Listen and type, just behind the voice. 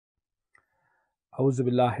أعوذ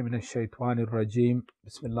بالله من الشيطان الرجيم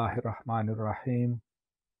بسم الله الرحمن الرحيم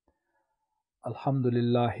الحمد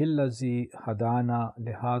لله الذي هدانا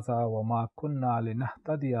لهذا وما كنا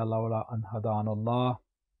لنهتدي لولا أن هدانا الله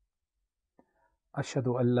أشهد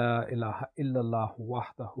أن لا إله إلا الله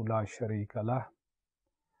وحده لا شريك له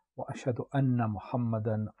وأشهد أن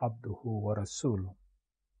محمدا عبده ورسوله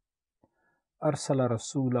أرسل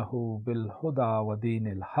رسوله بالهدى ودين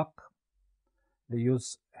الحق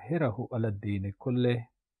ليظهره على الدين كله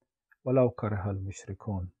ولو كره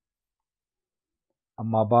المشركون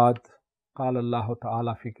أما بعد قال الله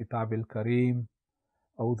تعالى في كتاب الكريم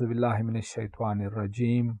أعوذ بالله من الشيطان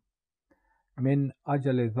الرجيم من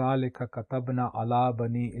أجل ذلك كتبنا على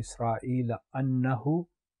بني إسرائيل أنه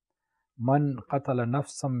من قتل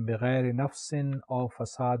نفسا بغير نفس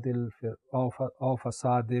أو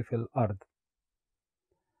فساد في الأرض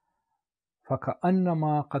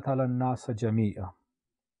فكأنما قتل الناس جميعا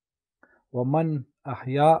ومن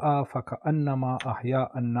أحياء فكأنما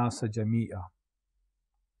أحيا الناس جميعا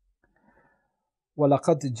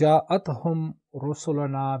ولقد جاءتهم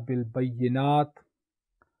رسلنا بالبينات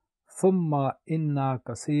ثم إن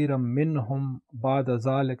كثيرا منهم بعد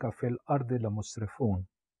ذلك في الأرض لمسرفون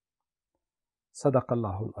صدق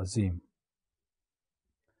الله العظيم.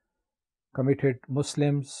 Committed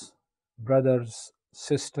Muslims, brothers,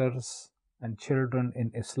 sisters and children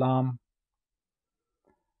in Islam,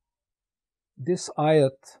 this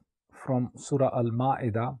ayat from Surah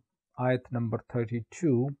Al-Ma'idah, ayat number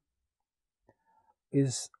 32,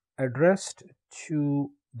 is addressed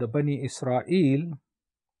to the Bani Israel,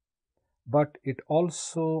 but it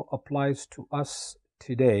also applies to us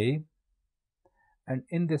today. And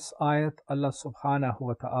in this ayat, Allah subhanahu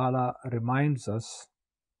wa ta'ala reminds us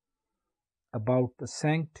about the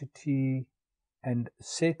sanctity and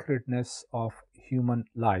sacredness of human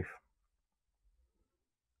life.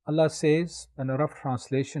 Allah says, and a rough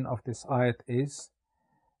translation of this ayat is,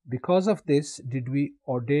 because of this did we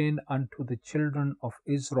ordain unto the children of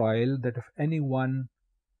Israel that if anyone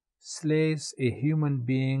slays a human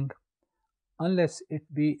being, unless it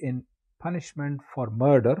be in punishment for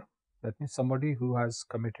murder, that means somebody who has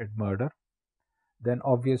committed murder, then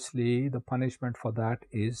obviously the punishment for that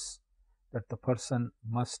is that the person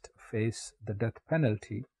must face the death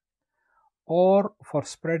penalty, or for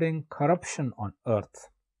spreading corruption on earth.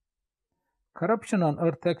 Corruption on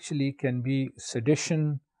earth actually can be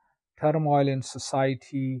sedition, turmoil in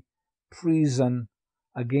society, treason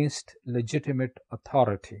against legitimate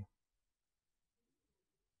authority.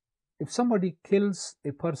 If somebody kills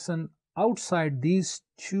a person outside these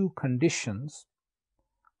two conditions,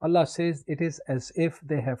 Allah says it is as if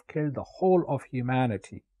they have killed the whole of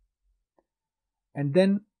humanity. And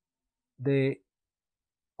then the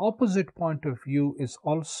opposite point of view is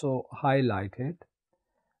also highlighted,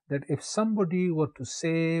 that if somebody were to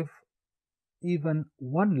save even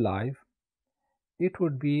one life, it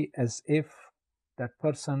would be as if that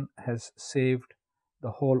person has saved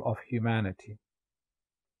the whole of humanity.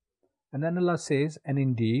 And then Allah says, and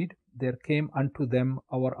indeed there came unto them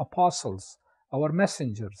our apostles, our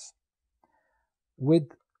messengers, with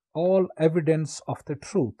all evidence of the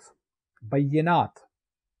truth, bayyinat.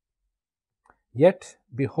 Yet,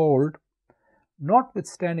 behold,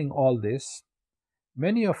 notwithstanding all this,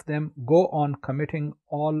 many of them go on committing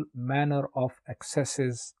all manner of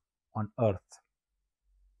excesses on earth.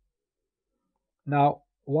 Now,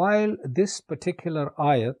 while this particular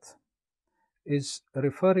ayat is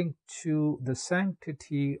referring to the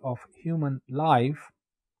sanctity of human life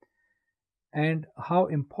and how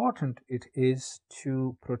important it is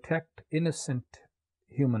to protect innocent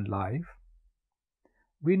human life,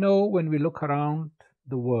 we know when we look around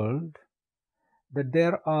the world that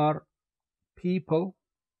there are people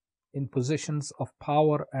in positions of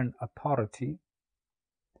power and authority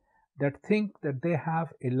that think that they have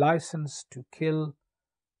a license to kill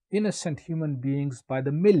innocent human beings by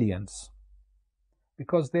the millions,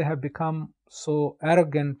 because they have become so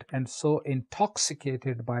arrogant and so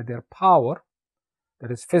intoxicated by their power,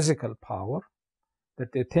 that is physical power,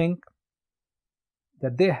 that they think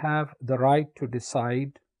that they have the right to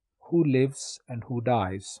decide who lives and who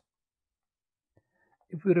dies.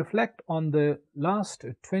 If we reflect on the last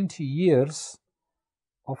 20 years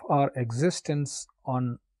of our existence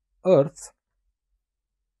on earth,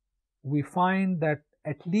 we find that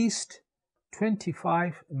at least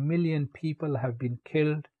 25 million people have been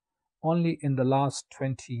killed only in the last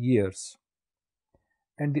 20 years.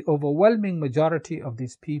 And the overwhelming majority of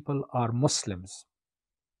these people are Muslims.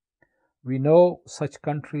 We know such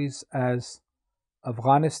countries as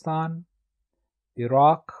Afghanistan,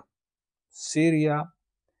 Iraq, Syria,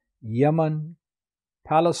 Yemen,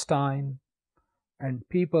 Palestine, and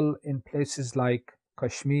people in places like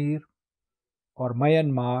Kashmir or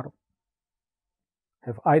Myanmar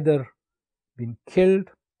have either been killed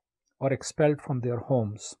or expelled from their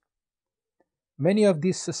homes. Many of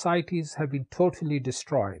these societies have been totally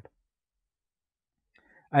destroyed.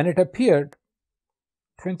 And it appeared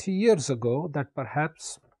 20 years ago that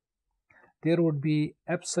perhaps there would be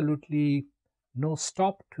absolutely no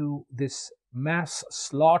stop to this mass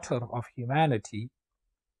slaughter of humanity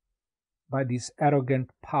by these arrogant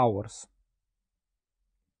powers.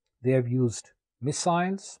 They have used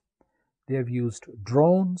missiles, they have used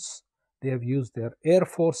drones, they have used their air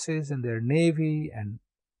forces and their navy and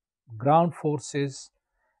ground forces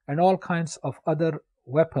and all kinds of other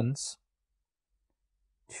weapons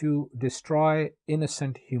to destroy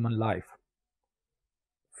innocent human life.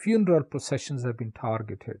 Funeral processions have been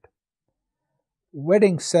targeted.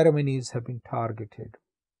 Wedding ceremonies have been targeted.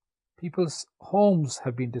 People's homes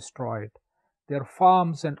have been destroyed. Their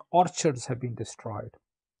farms and orchards have been destroyed.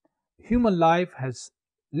 Human life has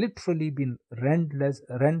literally been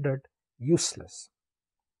rendered useless.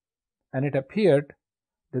 And it appeared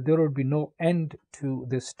that there would be no end to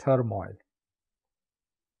this turmoil.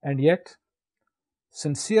 And yet,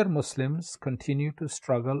 sincere Muslims continue to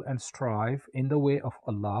struggle and strive in the way of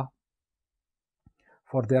Allah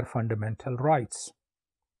for their fundamental rights.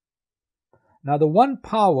 Now, the one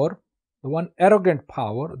arrogant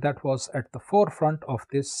power that was at the forefront of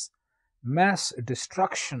this mass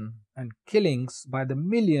destruction and killings by the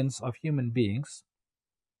millions of human beings,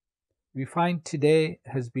 we find today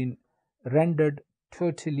has been rendered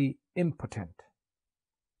totally impotent.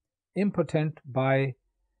 Impotent by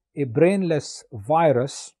a brainless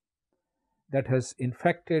virus that has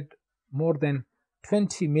infected more than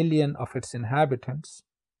 20 million of its inhabitants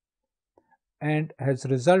and has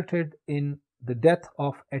resulted in the death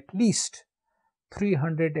of at least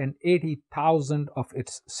 380,000 of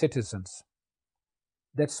its citizens.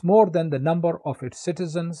 That's more than the number of its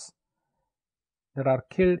citizens that are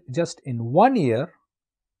killed just in 1 year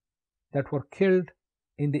that were killed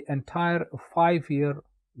in the entire 5-year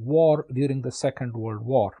war during the Second World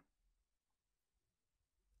War.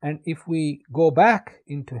 And if we go back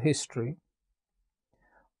into history,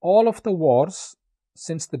 all of the wars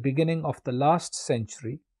since the beginning of the last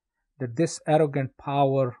century that this arrogant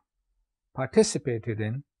power participated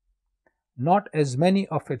in, not as many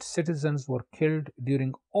of its citizens were killed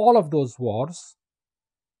during all of those wars,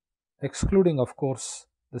 excluding, of course,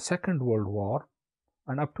 the Second World War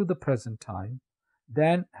and up to the present time,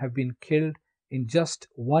 than have been killed in just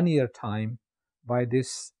 1 year time by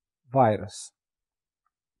this virus.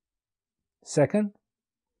 Second,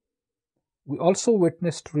 we also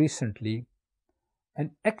witnessed recently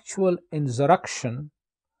an actual insurrection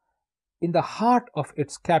in the heart of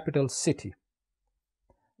its capital city.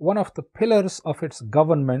 One of the pillars of its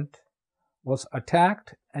government was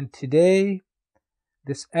attacked, and today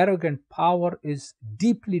this arrogant power is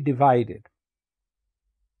deeply divided.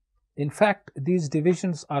 In fact, these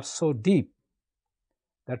divisions are so deep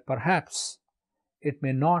that perhaps it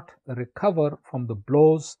may not recover from the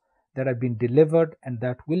blows that have been delivered and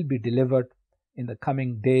that will be delivered in the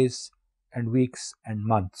coming days and weeks and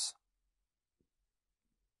months.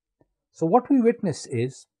 So what we witness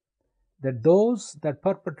is that those that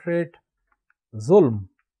perpetrate zulm,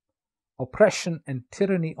 oppression and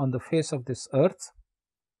tyranny on the face of this earth,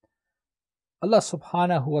 Allah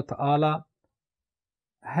subhanahu wa ta'ala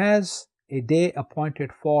has a day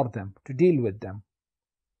appointed for them to deal with them.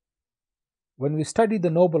 When we study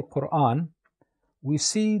the noble Quran, we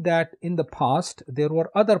see that in the past there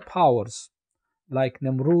were other powers like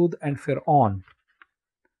Namrud and Fir'aun,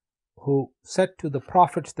 who said to the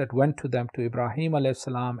prophets that went to them, to Ibrahim alayhi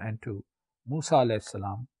salam and to Musa alayhi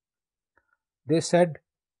salam, they said,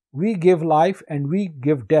 "We give life and we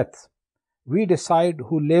give death. We decide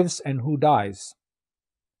who lives and who dies."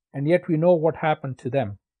 And yet we know what happened to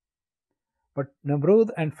them. But Namrud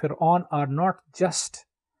and Fir'aun are not just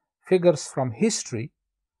figures from history.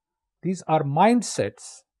 These are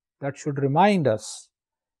mindsets that should remind us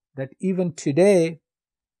that even today,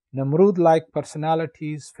 Namrud-like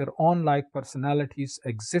personalities, Fir'aun-like personalities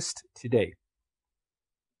exist today.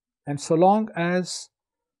 And so long as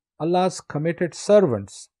Allah's committed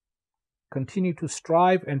servants continue to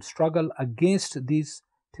strive and struggle against these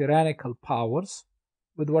tyrannical powers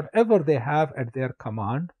with whatever they have at their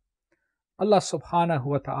command, Allah subhanahu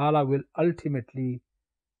wa ta'ala will ultimately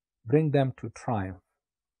bring them to triumph.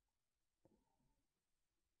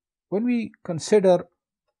 When we consider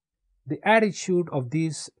the attitude of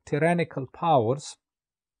these tyrannical powers,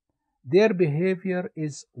 their behavior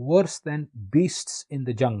is worse than beasts in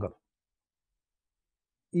the jungle.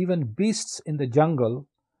 even beasts in the jungle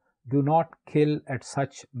do not kill at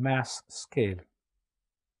such mass scale.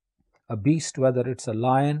 A beast, whether it's a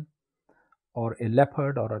lion or a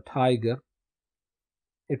leopard or a tiger,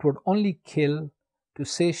 it would only kill to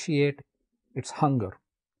satiate its hunger.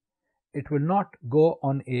 It will not go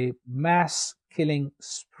on a mass killing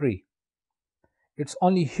spree. It's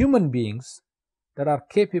only human beings that are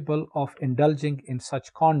capable of indulging in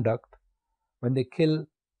such conduct when they kill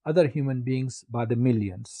other human beings by the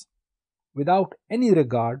millions, without any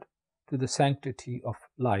regard to the sanctity of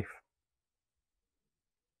life.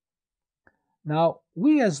 Now,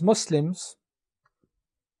 we as Muslims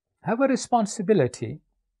have a responsibility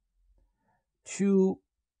to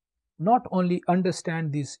not only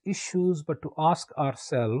understand these issues, but to ask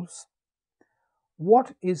ourselves,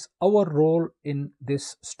 what is our role in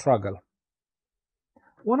this struggle?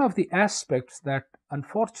 One of the aspects that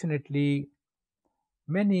unfortunately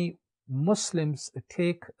many Muslims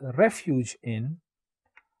take refuge in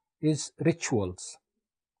is rituals.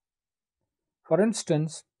 For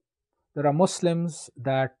instance, there are Muslims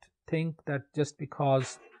that think that just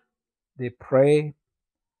because they pray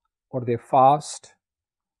or they fast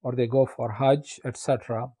or they go for Hajj,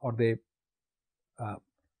 etc., or they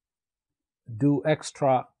do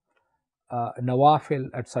extra nawafil,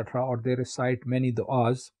 etc., or they recite many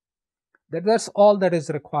du'as, that's all that is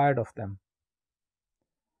required of them.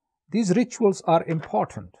 These rituals are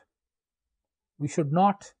important. We should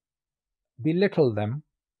not belittle them,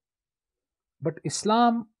 but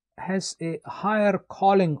Islam has a higher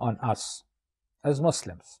calling on us as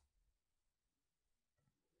Muslims.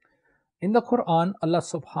 In the Quran, Allah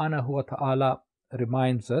subhanahu wa ta'ala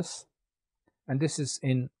reminds us, and this is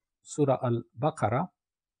in Surah Al-Baqarah,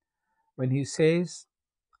 when he says,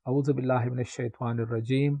 أعوذ بالله من الشيطان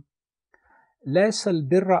الرجيم ليس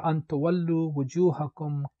البر أن تولوا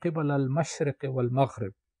وجوهكم قبل المشرق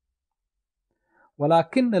والمغرب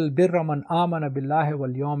ولكن البر من آمن بالله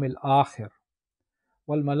واليوم الآخر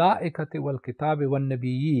والملائكة والكتاب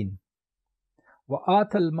والنبيين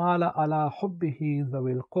وآتى المال على حبه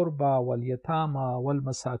ذوي القربى واليتامى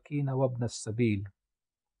والمساكين وابن السبيل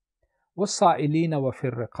والسائلين وفي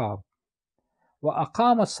الرقاب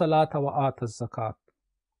وأقام الصلاة وآتى الزكاة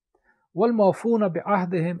والموفون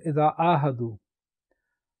بعهدهم إذا عاهدوا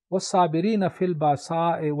والصابرين في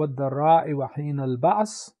البأساء والضراء وحين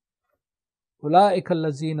البأس أولئك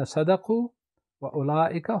الذين صدقوا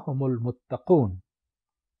وأولئك هم المتقون.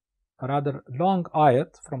 A rather long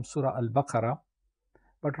ayat from Surah Al-Baqarah,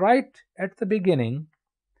 but right at the beginning,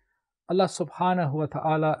 Allah subhanahu wa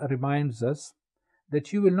ta'ala reminds us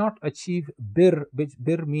that you will not achieve bir, which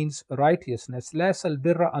bir means righteousness. لَيْسَ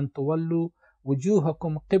الْبِرَّ أَن تُوَلُّوا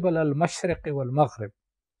وُجُوهَكُمْ قِبَلَ الْمَشْرِقِ وَالْمَغْرِبِ.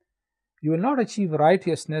 You will not achieve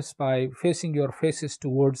righteousness by facing your faces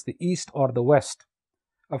towards the east or the west.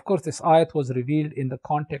 Of course, this ayat was revealed in the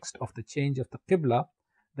context of the change of the Qibla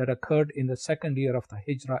that occurred in the second year of the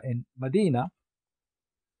Hijrah in Medina.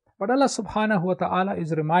 But Allah subhanahu wa ta'ala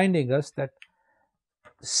is reminding us that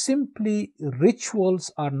simply rituals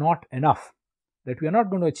are not enough, that we are not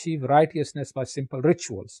going to achieve righteousness by simple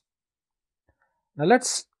rituals. Now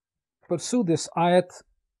let's pursue this ayat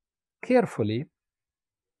carefully.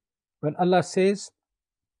 When Allah says,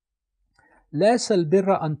 لَيْسَ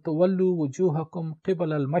الْبِرَّ أَن تُوَلُّوا وُجُوهَكُمْ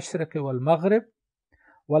قِبَلَ الْمَشْرِقِ وَالْمَغْرِبِ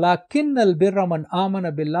وَلَكِنَّ الْبِرَّ مَنْ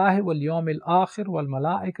آمَنَ بِاللَّهِ وَالْيَوْمِ الْآخِرِ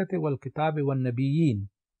وَالْمَلَائِكَةِ وَالْكِتَابِ وَالنَّبِيِّينَ.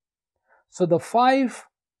 So the 5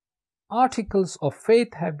 articles of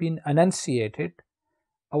faith have been enunciated.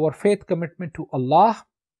 Our faith commitment to Allah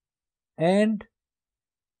and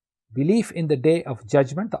belief in the day of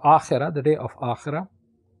judgment, the Akhirah, the day of Akhirah,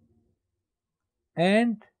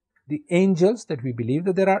 and the angels, that we believe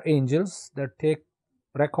that there are angels that take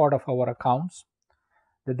record of our accounts,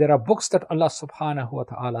 that there are books that Allah subhanahu wa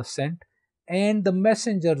ta'ala sent, and the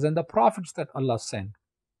messengers and the prophets that Allah sent.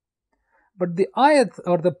 But the ayat,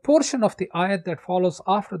 or the portion of the ayat that follows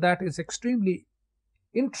after that, is extremely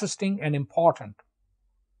interesting and important.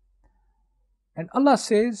 And Allah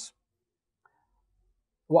says,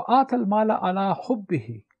 وَآتَ الْمَالَ عَلَى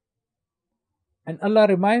حُبِّهِ. And Allah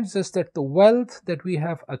reminds us that the wealth that we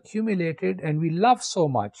have accumulated and we love so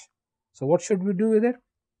much. So what should we do with it?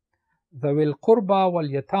 ذَوِي الْقُرْبَى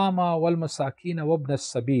وَالْيَتَامَى وَالْمَسَاكِينَ وَابْنَ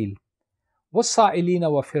السَّبِيلِ وَالسَّائِلِينَ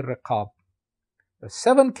وَفِي الرِّقَابِ. The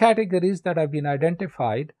 7 categories that have been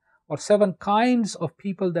identified, or 7 kinds of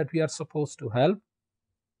people that we are supposed to help.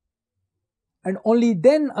 And only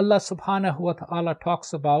then Allah subhanahu wa ta'ala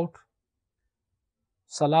talks about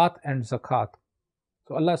salat and zakat.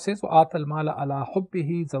 So Allah says, وَآتَ الْمَالَ عَلَى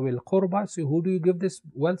حُبِّهِ ذَوِي الْقُرْبَى. So who do you give this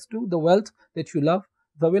wealth to? The wealth that you love.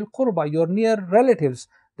 ذَوِي الْقُرْبَى, your near relatives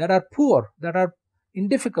that are poor, that are in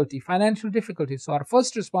difficulty, financial difficulty. So our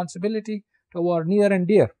first responsibility to our near and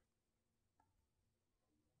dear.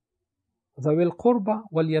 ذوي القربى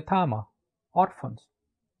واليتامى, orphans.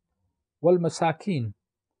 والمساكين,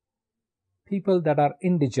 people that are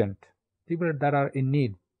indigent, people that are in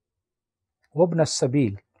need. وابن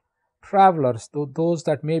السبيل, travelers, those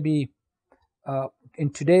that may be, in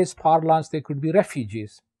today's parlance, they could be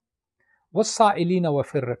refugees. والسائلين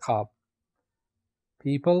وفي الرقاب,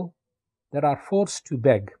 people that are forced to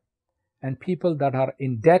beg, and people that are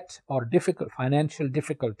in debt or financial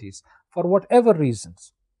difficulties for whatever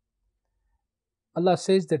reasons. Allah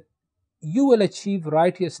says that you will achieve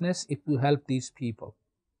righteousness if you help these people.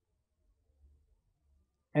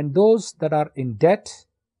 And those that are in debt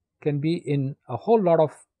can be in a whole lot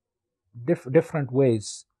of different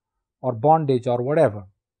ways, or bondage or whatever.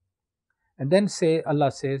 And then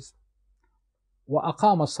Allah says, وَأَقَامَ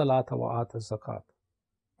الصَّلَاةَ وَآتَ الزَّكَاةَ.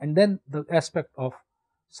 And then the aspect of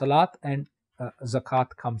salat and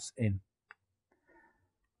zakat comes in.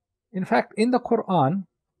 In fact, in the Quran,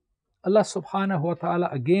 Allah subhanahu wa ta'ala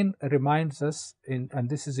again reminds us, and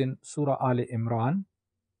this is in Surah Ali Imran,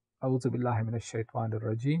 أعوذ بالله من الشيطان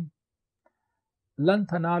الرجيم, لن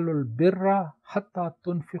تنالوا البر حتى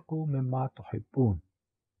تنفقوا مما تحبون.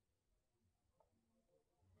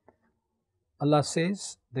 Allah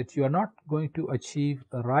says that you are not going to achieve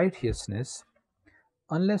righteousness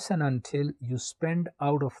unless and until you spend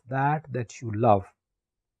out of that you love.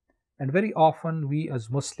 And very often we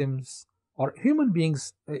as Muslims, or human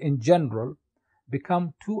beings in general,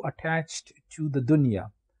 become too attached to the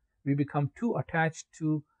dunya. We become too attached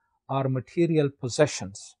to our material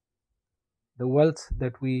possessions, the wealth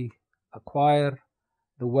that we acquire,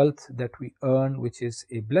 the wealth that we earn, which is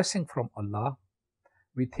a blessing from Allah.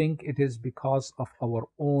 We think it is because of our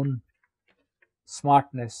own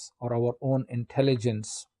smartness or our own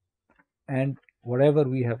intelligence, and whatever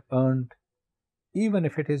we have earned, even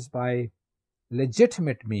if it is by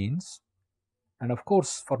legitimate means, and of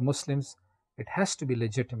course for Muslims it has to be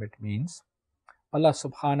legitimate means, Allah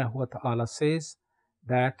subhanahu wa ta'ala says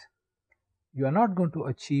that you are not going to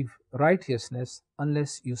achieve righteousness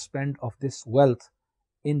unless you spend of this wealth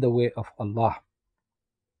in the way of Allah.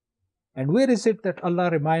 And where is it that Allah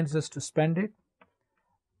reminds us to spend it?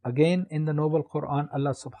 Again, in the noble Quran,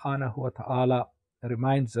 Allah subhanahu wa ta'ala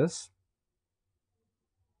reminds us,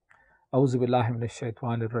 أعوذ بالله من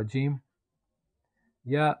الشيطان الرجيم,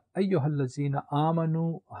 يا أيها الذين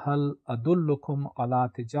آمنوا هل أدلكم على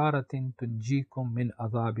تجارة تنجيكم من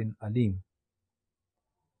عذاب أليم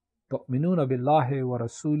تؤمنون بالله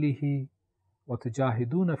ورسوله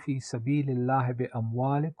وتجاهدون في سبيل الله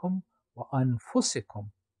بأموالكم وأنفسكم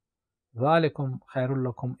ذلكم خير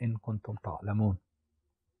لكم إن كنتم تعلمون.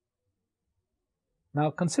 Now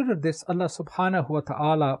consider this, Allah subhanahu wa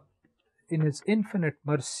ta'ala, in His infinite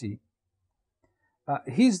mercy,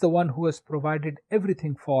 He's the one who has provided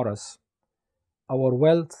everything for us. Our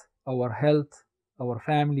wealth, our health, our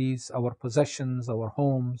families, our possessions, our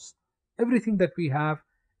homes, everything that we have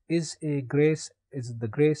is the grace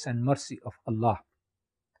and mercy of Allah.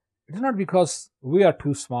 It is not because we are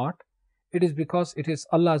too smart, it is because it is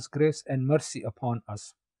Allah's grace and mercy upon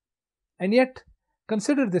us. And yet,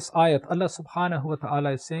 consider this ayat. Allah subhanahu wa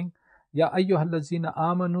ta'ala is saying, Ya ayyuhallazina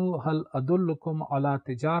amanu hal adullukum ala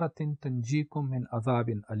tijaratin tunjikum min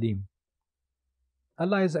azabin alim.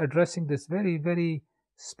 Allah is addressing this very, very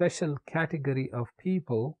special category of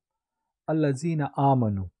people, allazina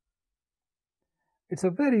amanu. It's a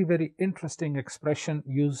very, very interesting expression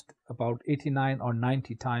used about 89 or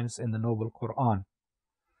 90 times in the noble Quran.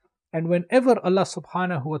 And whenever Allah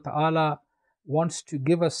subhanahu wa ta'ala wants to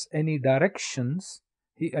give us any directions,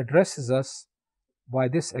 He addresses us by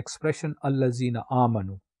this expression, allazina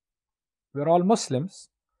amanu. We are all Muslims,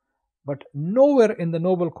 but nowhere in the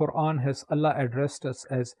noble Quran has Allah addressed us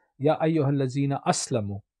as Ya ayyuhallazina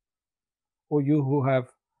aslamu, or you who have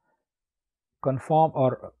conformed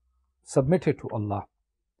or submitted to Allah.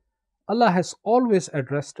 Allah has always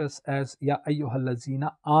addressed us as Ya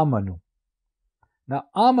ayyuhallazina amanu. Now,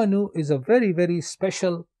 amanu is a very, very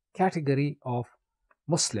special category of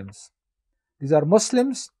Muslims. These are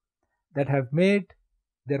Muslims that have made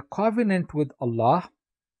their covenant with Allah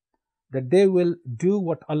that they will do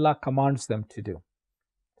what Allah commands them to do.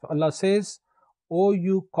 So Allah says, O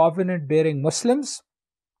you covenant-bearing Muslims,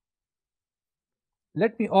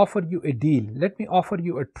 let me offer you a deal, let me offer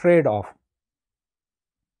you a trade-off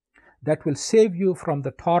that will save you from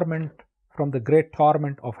the torment, from the great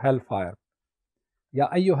torment of hellfire. Ya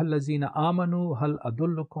ayyuhallazina amanu hal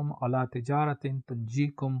adullukum ala tijaratin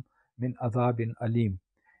tunjikum min azabin alim.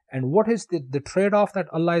 And what is the trade-off that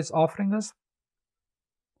Allah is offering us?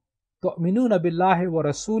 تُؤْمِنُونَ بِاللَّهِ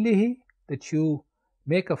وَرَسُولِهِ, that you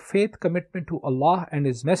make a faith commitment to Allah and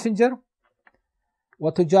His Messenger.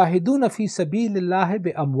 وَتُجَاهِدُونَ فِي سَبِيلِ اللَّهِ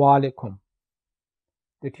بِأَمْوَالِكُمْ,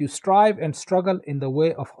 that you strive and struggle in the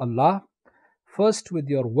way of Allah, first with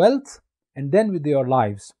your wealth and then with your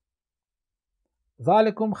lives.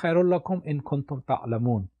 ذَلِكُمْ خَيْرٌ لَكُمْ إِن كُنْتُمْ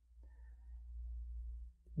تَعْلَمُونَ.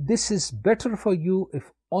 This is better for you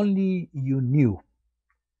if only you knew.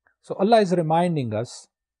 So Allah is reminding us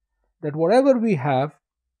that whatever we have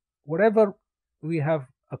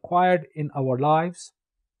acquired in our lives,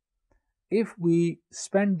 if we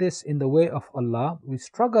spend this in the way of Allah, we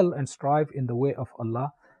struggle and strive in the way of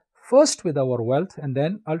Allah, first with our wealth, and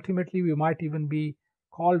then ultimately we might even be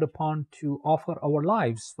called upon to offer our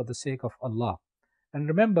lives for the sake of Allah. And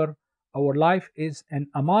remember, our life is an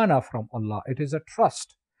amana from Allah. It is a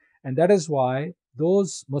trust. And that is why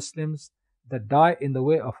those Muslims that die in the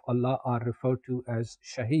way of Allah are referred to as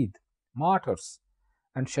shaheed, martyrs.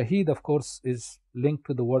 And shaheed, of course, is linked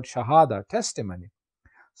to the word shahada, testimony.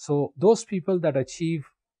 So those people that achieve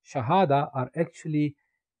shahada are actually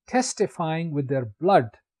testifying with their blood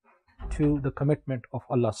to the commitment of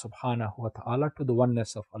Allah subhanahu wa ta'ala, to the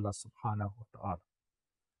oneness of Allah subhanahu wa ta'ala.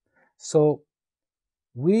 So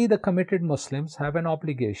we, the committed Muslims, have an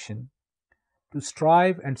obligation to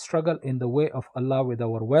strive and struggle in the way of Allah with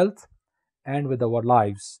our wealth and with our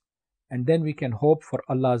lives. And then we can hope for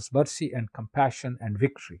Allah's mercy and compassion and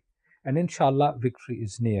victory. And inshallah, victory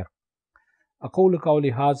is near. أقول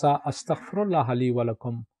قولي هذا أستغفر الله لي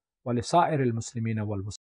ولكم ولسائر المسلمين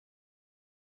والمسلمين.